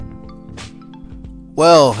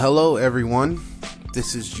Well, hello everyone.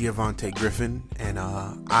 This is Giavante Griffin, and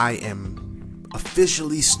I am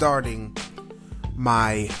officially starting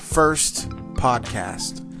my first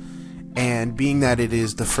podcast. And being that it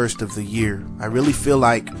is the first of the year, I really feel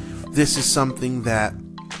like this is something that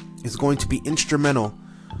is going to be instrumental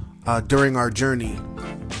during our journey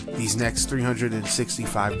these next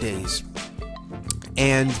 365 days.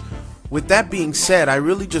 And with that being said, I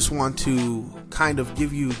really just want to kind of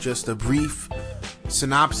give you just a brief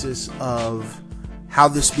synopsis of how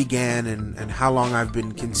this began and how long I've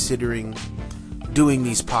been considering doing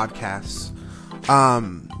these podcasts.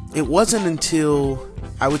 It wasn't until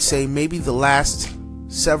I would say maybe the last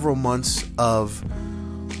several months of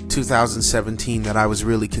 2017 that I was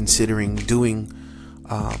really considering doing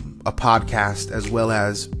a podcast, as well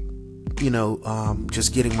as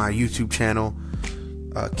just getting my YouTube channel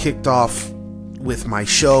kicked off with my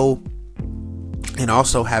show, and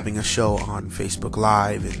also having a show on Facebook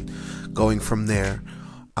Live and going from there.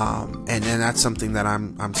 And that's something that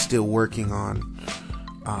I'm still working on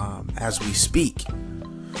as we speak,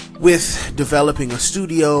 with developing a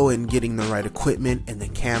studio and getting the right equipment and the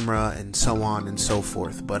camera and so on and so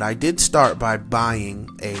forth. But I did start by buying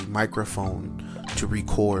a microphone to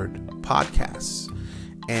record podcasts.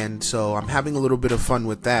 And so I'm having a little bit of fun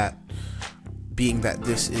with that, being that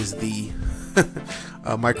this is the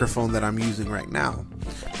microphone that I'm using right now.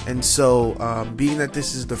 And so being that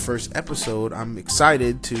this is the first episode, I'm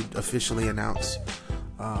excited to officially announce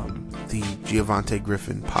the Giavante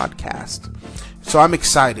Griffin podcast. So I'm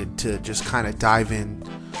excited to just kind of dive in,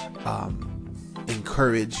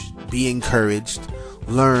 be encouraged,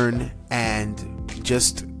 learn, and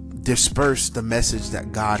just disperse the message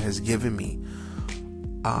that God has given me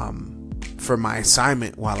for my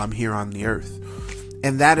assignment while I'm here on the earth.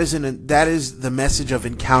 And that is the message of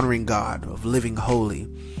encountering God, of living holy,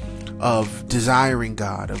 of desiring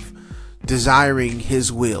God, of desiring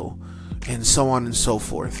His will, and so on and so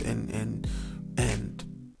forth, and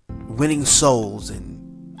winning souls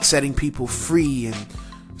and setting people free, and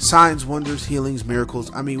signs, wonders, healings, miracles.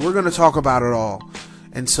 I mean, we're going to talk about it all.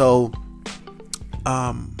 And so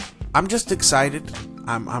I'm just excited.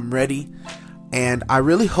 I'm ready. And I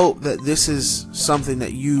really hope that this is something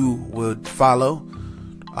that you would follow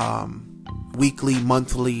weekly,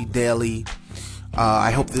 monthly, daily.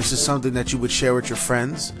 I hope this is something that you would share with your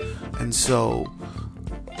friends, and so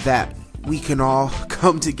that we can all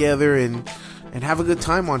come together and have a good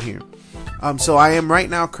time on here. So I am right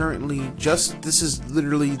now currently this is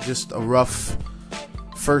literally just a rough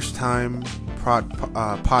first time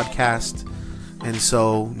podcast. And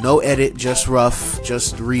so no edit, just rough,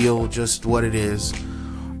 just real, just what it is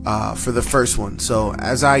for the first one. So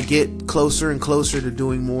as I get closer and closer to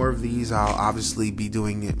doing more of these, I'll obviously be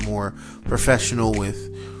doing it more professional with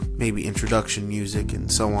maybe introduction music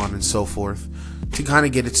and so on and so forth to kind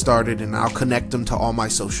of get it started. And I'll connect them to all my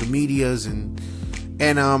social medias, and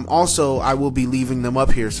also I will be leaving them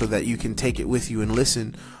up here so that you can take it with you and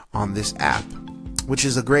listen on this app, which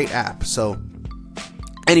is a great app. So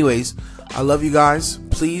anyways, I love you guys.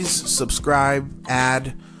 Please subscribe,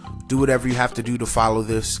 do whatever you have to do to follow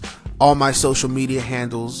this. All my social media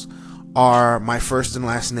handles are my first and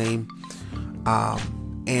last name.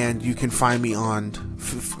 And you can find me on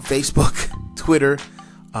Facebook, Twitter,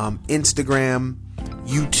 Instagram,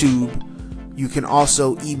 YouTube. You can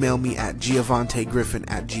also email me at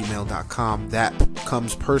giavantegriffin@gmail.com. That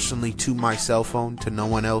comes personally to my cell phone, to no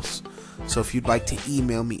one else. So if you'd like to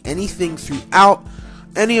email me anything throughout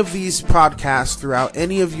any of these podcasts, throughout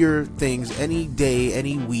any of your things, any day,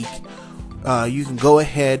 any week, you can go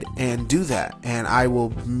ahead and do that, and I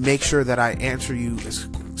will make sure that I answer you as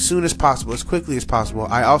soon as possible, as quickly as possible.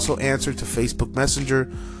 I also answer to Facebook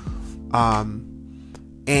Messenger,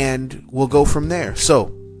 and we'll go from there.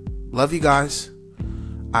 So love you guys.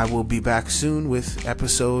 I will be back soon with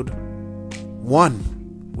episode 1,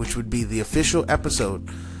 which would be the official episode.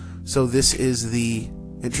 So this is the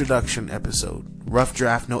introduction episode. Rough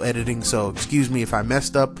draft, no editing, so excuse me if I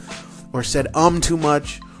messed up or said too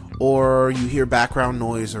much, or you hear background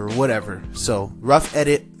noise or whatever. So rough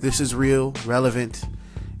edit. This is real, relevant,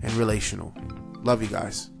 and relational. Love you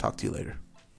guys. Talk to you later.